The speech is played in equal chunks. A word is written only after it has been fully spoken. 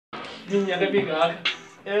Minyaka emingaka.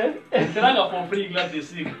 Enzelanga for free kula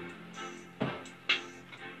basic.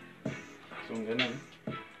 So ngena.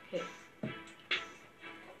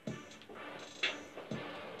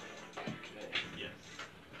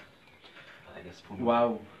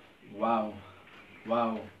 Wow.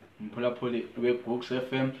 Mphulaphuli weGooks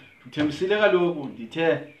FM. Uthembisile kaloku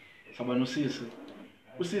ndithe saba nosisi.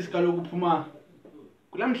 Usisi kaloku uphuma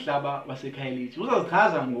kulamhlaba waseKhayelitsha.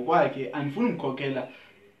 Uzazichaza ngokwakhe andifuni umkhokhela.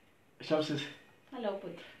 Shabo sisi. Hello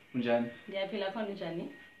bhuti. Unjani? Ndiyaphila khona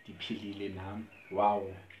njani? Ndiphilile nami.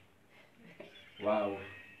 Wow.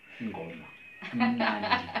 Ingoma. Mnandi.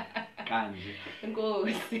 Kanje.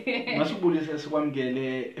 Inkosi. Masubulise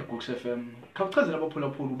sikwamkele eGooks FM. Khawuchazela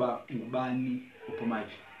abaphulaphuli uba ngubani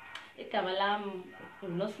uphumaphi? Igama lami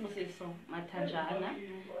uNosibusiso Mathanjana.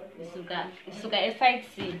 Ngisuka eSite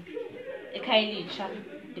C eKhayelitsha.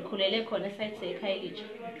 Ndikhulele khona eSite C eKhayelitsha.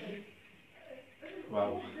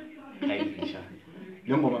 Wow. Khayelitsha.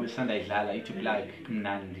 Le ngoma besanda idlala ithi Plug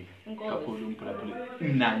mnandi. Kakhulu umphulaphuli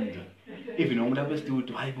mnandi. Even umuntu lapha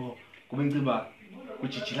estudio hayibo kube ngicimba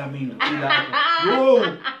kujijila mina ucila.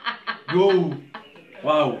 Yo.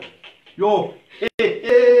 Wow. Yo.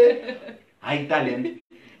 High talent.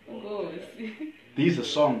 There is a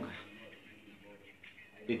song.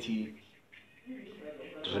 Ethi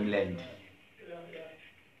Dreamland.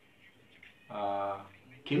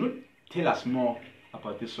 Can you tell us more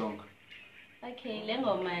about this song? Okay, le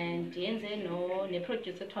ngoma ndiyenze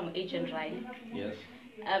ne-producer kuthiwa Agent Riley. Yes.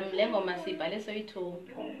 Le ngoma sibhale soyi-2,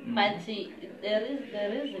 but the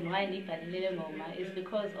reason why ndibhalile le ngoma is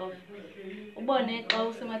because of ubone xa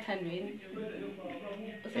usemathandweni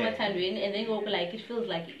and then go like it feels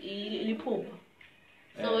like liphupha.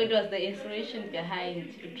 So it was the inspiration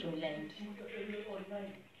behind Dreamland.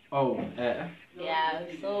 Yeah,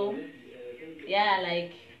 so yeah,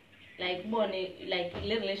 like like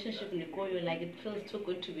the relationship ndikuyo, like it feels too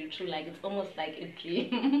good to be true, like it's almost like a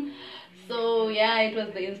dream. So yeah, it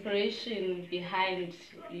was the inspiration behind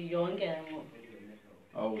yonke.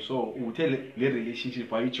 So uthe le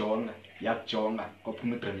relationship wayijonga yakujonga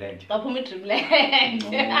kwaphuma iDreamland.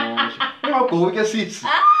 Ungagobi ke sisi.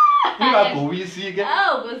 Ungagobisi ke.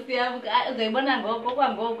 Nkosi yami uzayibona ngoko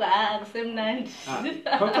kwangoku akusemnandi.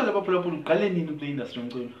 Khawuchaza abaphulaphuli uqale nini kule industry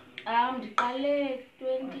yomculo? Ndiqale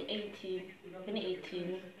 2018.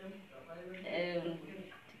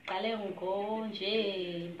 Ndiqale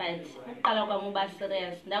nje but uqala kwami uba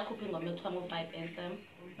serious ndakhupha ingoma ekuthiwa ngo-Vibe Anthem.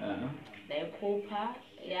 Ndayikhupha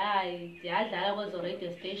yadlala kwezo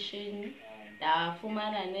radio station,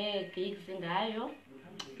 ndafumana nee-gigs ngayo,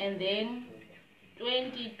 and then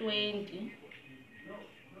 2020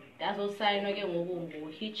 ndazosayinwa ke ngoku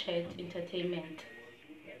nguHitchet Entertainment.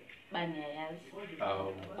 Baniyayazi.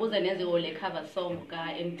 Kuze nenze le cover song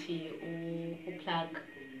ka-MT uPlug.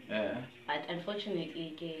 But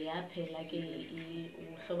unfortunately ke yaphela ke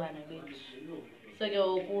uhlobana bethu. So ke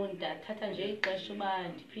ukundathatha nje ixesha uba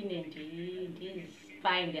ndiphinde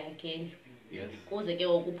ndizifind again. Yes. Kuze ke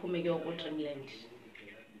ukuphume ke uDreamland.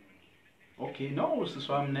 Okay, no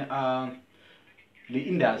siswami le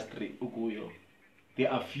industry ukuyo there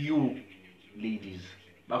are few ladies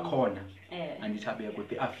bakhona. Andithabeko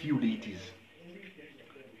there are few ladies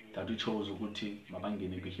that we chose ukuthi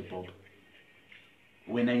mabangene kwi-hip hop.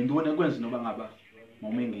 Wena yintoni ekwenza noba ngaba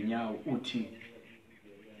mawume ngenyawo uthi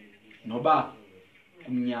noba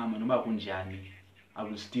kumnyama noba kunjani I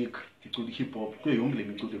will stick ndicula i-hip hop kuyo yonke le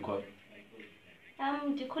miculo ekhoyo?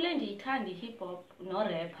 Ndikhule ndiyithanda i-hip hop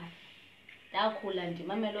no-rapper. Ndakhula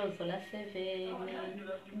ndimamela uZola 7,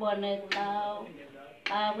 ubone xa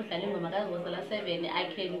kudlala ingoma kaZola 7 I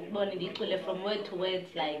can ubone ndiyicule from word to word,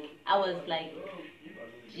 like I was like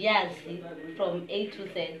yazi from A to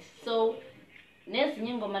Z. So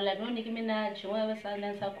nezinye ingoma like noNicki Minaj ngoba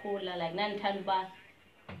sakhula like nandithanda uba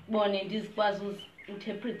bone ndizikwazi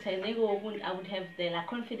uzinterpreta ngoku I would have the like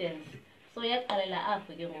confidence. So yaqalela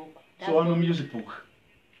apho ke ngoku. So on music book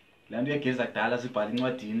la nto yegeza kudala sibhala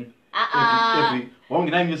incwadini every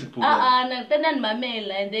wawungena music book? Nakutenda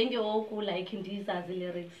ndimamela and then ke ngoku like ndizazi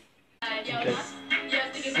lyrics.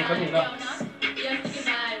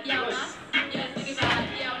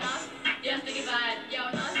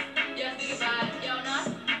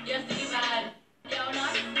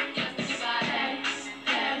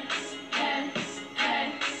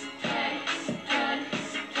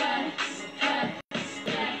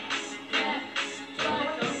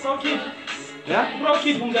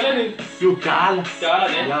 Kid you Dala,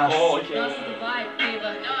 yes. Oh, okay. Lost the vibe,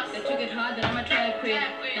 fever. They took it hard, then I'ma try to quit.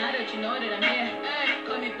 Now that you know that I'm here,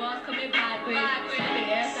 call me boss, call me vibe, quit. Snapping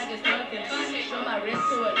ass like it's working. Show my wrist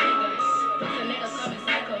to a nigga. Pussy niggas call me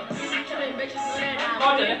psycho. Tell me bitches know that I'm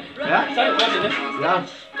Yeah.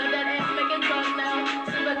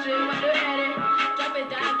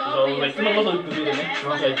 So, like, some of us are good, eh?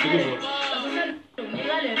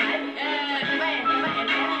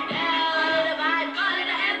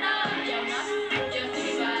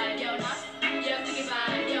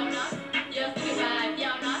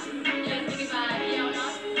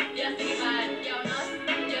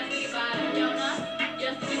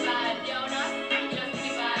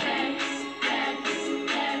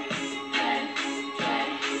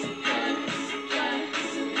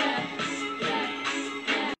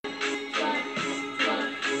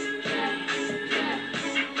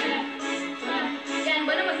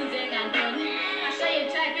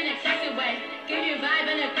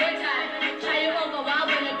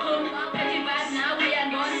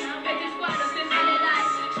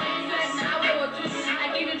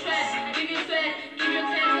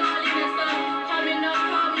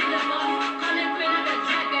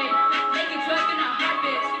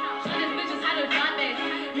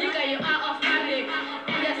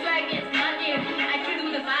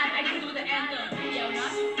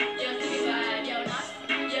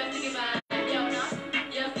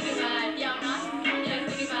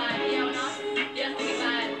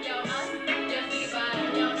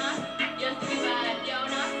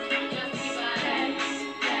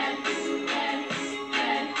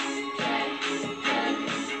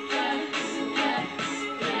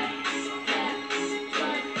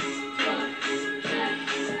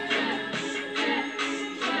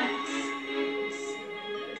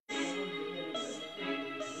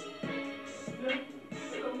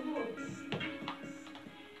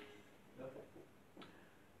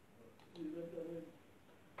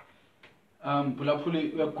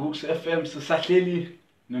 Phulaphuli weGooks FM sisahleli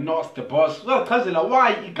noNos the Boss. Uzachazela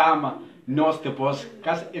why igama Nos the Boss.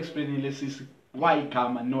 Kasi explainile sisi why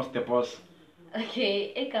igama Nos the Boss.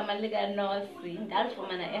 Okay, igama lika Nos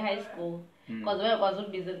ndalifumana e-high school because wayekwazi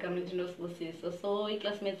ukubiza igama lithi Nosibusiso, so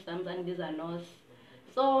i-classmates sami zangibiza Nos.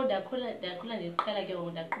 So ndakhula ndiqala ke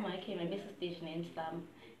ngoku ndaqhuma okay maybe stage name sami,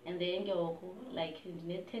 and then ke ngoku like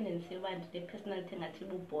ndine-tendency yoba ndine-personality engathi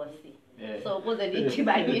bubhosi. So ukuze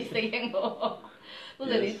ndidibanise ke ngoku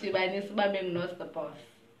ukuze ndidibanise uba benguNos the Boss.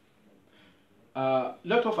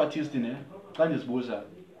 Lot of artists ne xa ndizibuza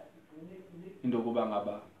into yokuba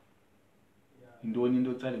ngaba yintoni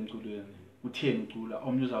into otsala emculweni, utheni ucula,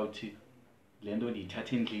 omnye uzawuthi le nto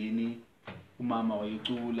ndiyithatha endlini, umama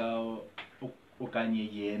wayicula okanye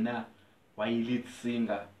yena wayi-lead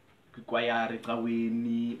singer kwikwayari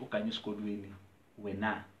ecaweni okanye esikolweni.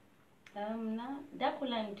 Wena? Mna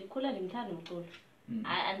ndikhula ndimthanda umculo.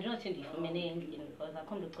 Andinothi ndiyifumene endlini because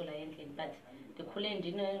akho mntu ucula endlini, but ndikhule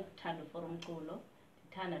ndinothando for umculo,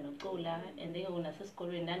 ndithanda nocula, and then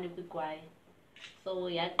nasesikolweni ndandikwikwaya. So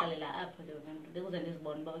yaqalela apho ke nto ukuze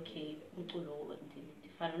ndizibone uba okay umculo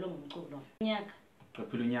ndifanelwe ngumculo. Unyaka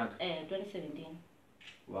Qaphela unyaka 2017.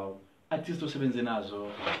 Wow. Artist osebenze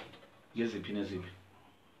nazo ngeziphi neziphi?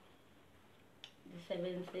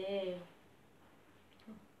 Ndisebenze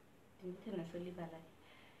ndithi nasolibala.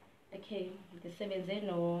 Okay, ndisebenze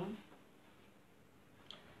no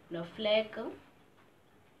Fleck,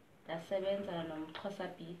 ndasebenza noMxhosa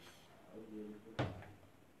Beats,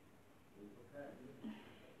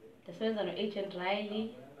 ndasebenza no-Agent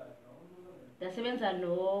Riley, ndasebenza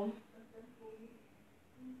no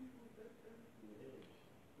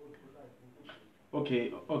Okay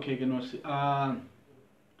ke Nosi.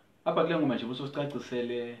 Apha kule ngoma nje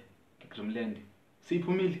busosicacisele iGrimland.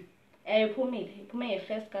 Siyiphumile? Iphume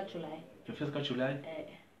nge-1st kaJuly. Nge-1st kaJuly?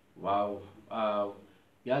 Wow.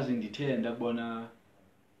 Yazi ndithe ndakubona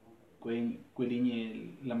kwelinye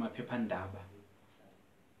lamaphephandaba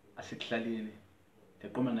asekuhlaleni.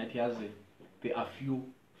 Ndiqoma ngathi yazi there are few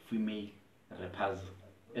female rappers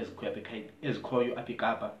ezikhoyo apha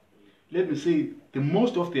eKapa. Let me say the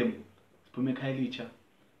most of them Phume Khayelitsha.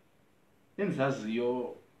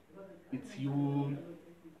 Endizaziyo it's you,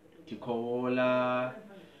 Dikola,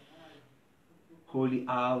 Holy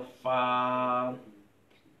Alpha.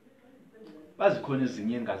 Bazikhona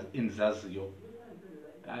ezinye endizaziyo.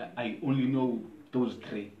 I only know those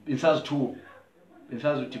three. Bensazi two.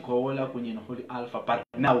 Bensazi uDikola kunye noHoly Alpha, but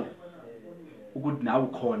now ukuthi nawe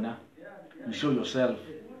khona you show yourself,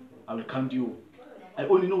 I will count you. I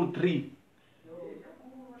only know three.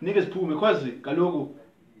 Niggas phume because kaloku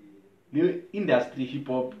le industry hip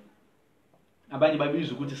hop abanye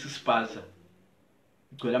babiza ukuthi sispaza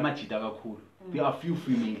igcwele amajita kakhulu. There are few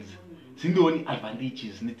females. Zindoni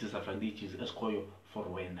advantages ne disadvantages esikhoyo for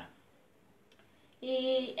wena?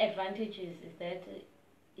 I-advantages is that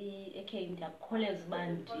okay ndiyakholeza uba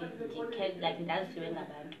like ndaziwe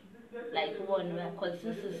ngabantu, like ubona because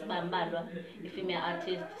sisibambalwa i-female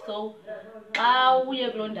artist, so xa uye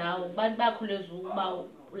kuloo ndawo bantu bakhuleza ukuba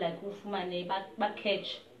like ufumane ba-catch.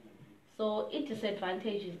 So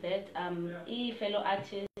i-disadvantage is that i-fellow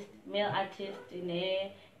artist, male artist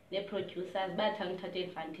ne-producers bayathanda uthatha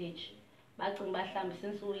advantage, bacinga uba mhlawumbi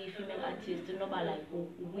since uyi-female artist noba like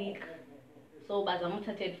weak, so bazama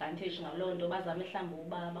uthatha advantage ngaloo nto, bazame mhlawumbi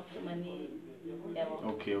uba bakufumane.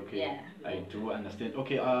 Okay, yeah. I do understand.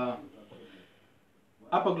 Okay, apha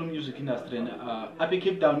kulo music industry apha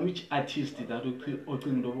eCape Town, which artist that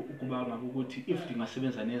ocinga ukuba ngabe ukuthi if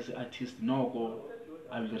ndingasebenza nezi artist noko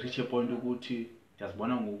I will reach a point ukuthi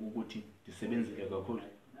ndiyazibona ngoku ukuthi ndisebenzile kakhulu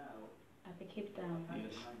apha eCape Town?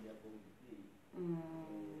 Yes.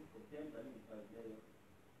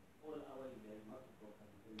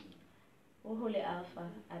 Holy Alpha,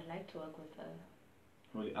 I'd like to work with her.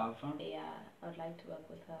 Holy Alpha? Yeah, I'd like to work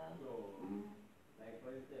with her.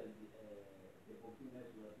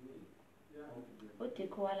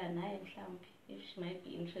 Utikoala naye mhlawumbi, if she might be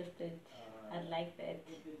interested, I'd like that.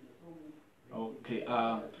 Okay,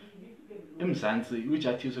 eMzantsi, which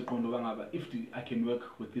artist eqonda uba ngaba if I can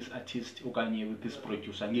work with this artist okanye with this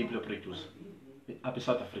producer, ngeyiphi lo producer apha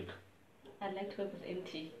eSouth Africa? I'd like to work with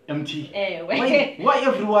MT. MT? Why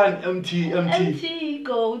everyone MT? MT,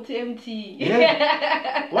 go to MT.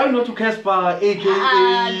 Yeah. Why not to Casper,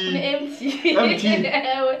 aka MT? MT.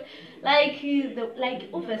 like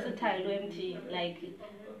versatile MT. Like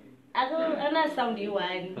I don't sound you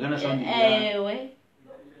one.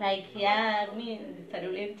 Like yeah, me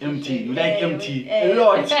MT. You like MT a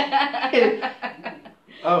lot.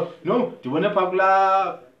 Oh no, do you wanna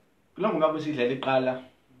pakula? Kulongo ngabe sidlala iqala.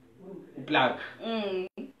 Black.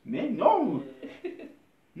 No.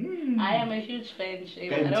 I am a huge fan,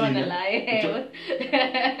 Shane. I don't want to lie.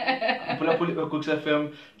 Phulaphula Cooks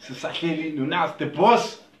FM sisahleli noNas the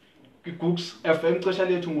boss. Cooks FM xesha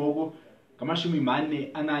lethu ngoku ngamashumi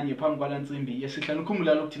mane ananye phambi kwala ntsimbi yesihlanu.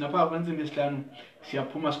 Ukhumbula lokhu thina phambi kwala ntsimbi yesihlanu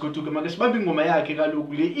siyaphuma sigoduke make sibambe ingoma yakhe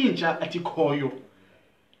kaloku le intsha athi khoyo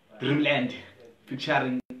Dreamland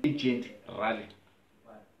featuring Agent Rally.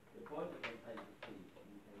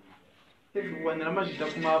 Everyone, I'm just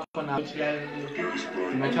talking about now. My channel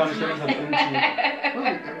is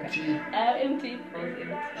empty.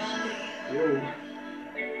 Yo.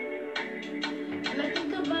 Let's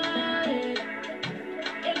think about it.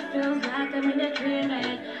 It feels like I'm in a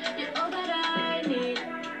dreamland. You're all that I need.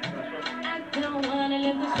 I don't wanna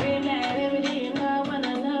live this dreamland. Every day you know when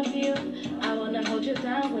I love you. I wanna hold you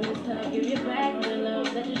down when it's time. Give you back the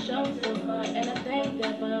love that you showed so far. And I thank the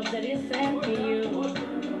above that is sent to you.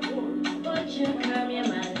 Would you come here,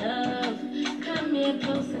 my love? Come here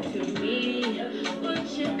closer to me. Would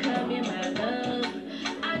you come here, my love?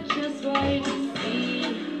 I just want you to see.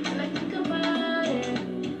 When I think about it,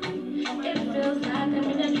 it feels like I'm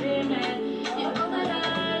in a dreamland. You're all that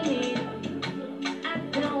I need. I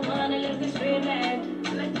don't wanna live this dreamland.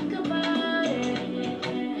 When I think about it,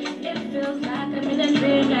 it feels like I'm in a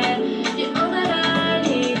dreamland. You're all that I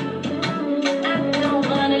need. I don't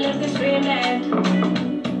wanna live this dreamland.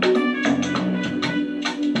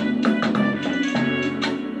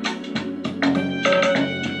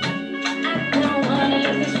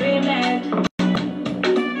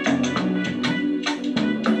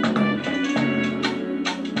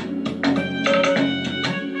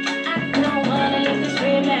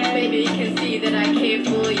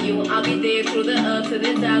 Through the ups and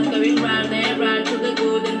the downs, going round and round to the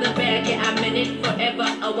good and the bad. Yeah, I'm in it forever.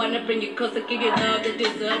 I wanna bring you closer, give you love that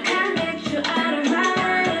deserve. I can't get you out of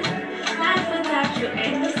mind. Life without you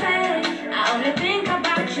ain't the same. I only think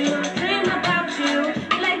about you, dream about you,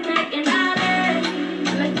 like night and night.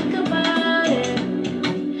 When I think about it,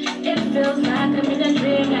 it feels like I'm in a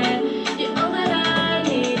dreamland. You're all that I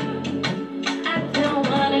need. I don't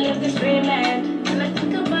wanna live this dreamland. When I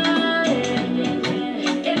think about it,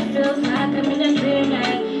 it feels like I'm in a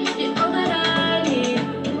dreamland. You're all that I need.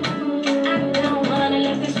 I don't wanna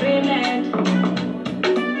live this dreamland.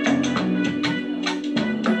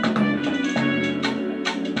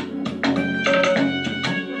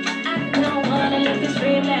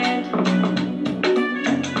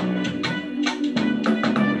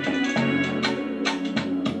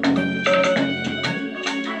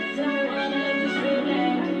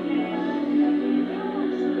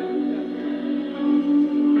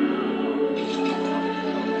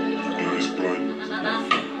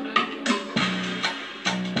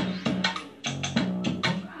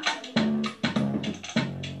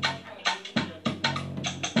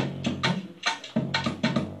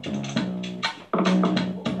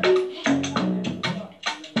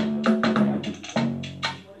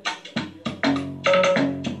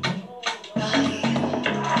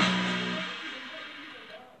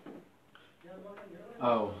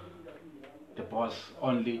 Oh, the boss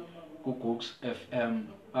only ku-Gooks FM.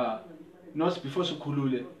 Nos before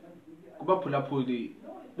sikhulule kubaphulaphuli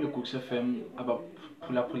be-Gooks FM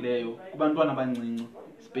abaphulaphuleyo kubantwana abancinci,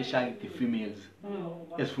 especially the females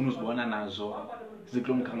ezifuna uzibona nazo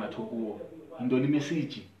zikulo mgangatho kuwo. Yintoni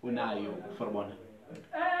imessage onayo for bona?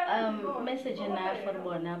 Message enayo for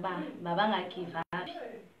bona mabangagive up.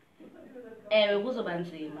 Ewe kuzoba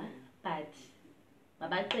nzima but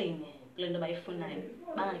mabaqine kule nto bayifunayo,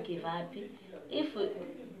 bangagive up. If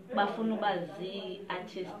bafuna uba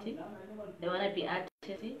zii-artist, they wanna be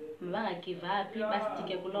artist, mabangagive up,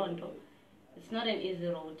 bastike kuloo nto. It's not an easy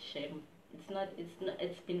road, shame.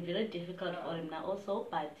 It's been very difficult for him now also,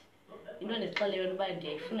 but into endixelele uba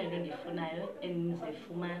ndiyayifuna into endiyifunayo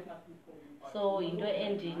endizayifumana. So into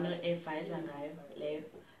endino-advise ngayo leyo.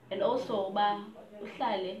 And also uba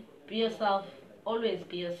uhlale, be yourself, always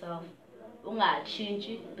be yourself.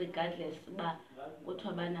 Ungatshintshi regardless uba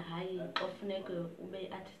kuthiwa bana hayi xa funeke ube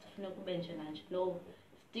artist funeka ube nje nanje. No,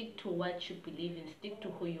 stick to what you believe in, stick to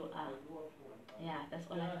who you are. Yeah,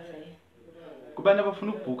 that's all I can say. Kubantu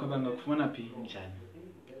abafuna ukubhukha bangakufumana phi njani?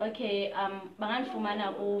 Okay,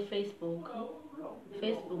 bangandifumana ku Facebook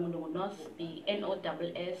nguNosB,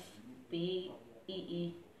 NOSSBEE.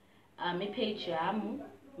 Ipage yam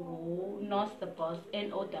nguNos the Boss,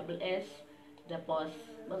 NOSS the Boss.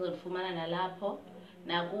 Bazondifumana nalapho,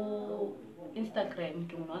 naku Instagram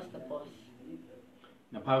nguNos the Boss.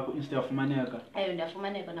 Napha ku Insta yafumaneka? Eyo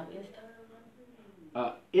ndiyafumaneka naku Insta.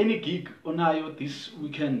 Any gig onayo this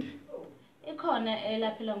weekend? Ikhona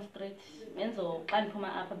elapha Long Street. Benzo xa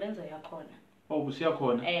ndiphuma apha benzo yakhona. Oh, busiya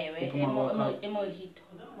khona? Ewe,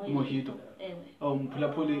 Mojito. Ewe.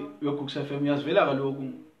 Mphulaphuli we-Gooks FM uyazivela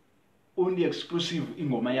kaloku only exclusive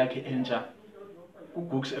ingoma yakhe entsha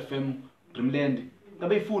ku-Gooks FM Dreamland.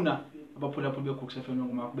 Ngabe ifuna abaphulaphuli be-Gooks FM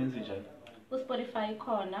ngoma kubenze njani? Ku-Spotify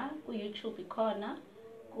ikhona, ku-YouTube ikhona,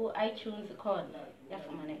 ku-iTunes ikhona,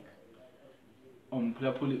 yafumaneka.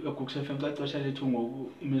 Mphulaphuli we-Gooks FM xa ixesha lethu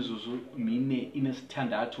ngoku imizuzu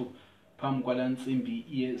 4:06 phambi kwala ntsimbi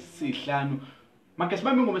ye-5. Make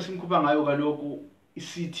sibambe ingoma esimkhupha ngayo kaloku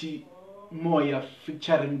isithi Moya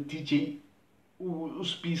featuring DJ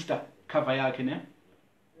uSpeedster, cover yakhe ne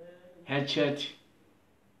Headchat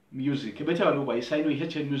Music. Ebethe kaloku ayisayinwe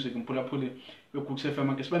iHeadchat Music mphulaphuli we-Gooks FM.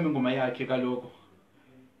 Make sibambe ingoma yakhe kaloku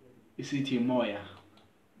isithi Moya.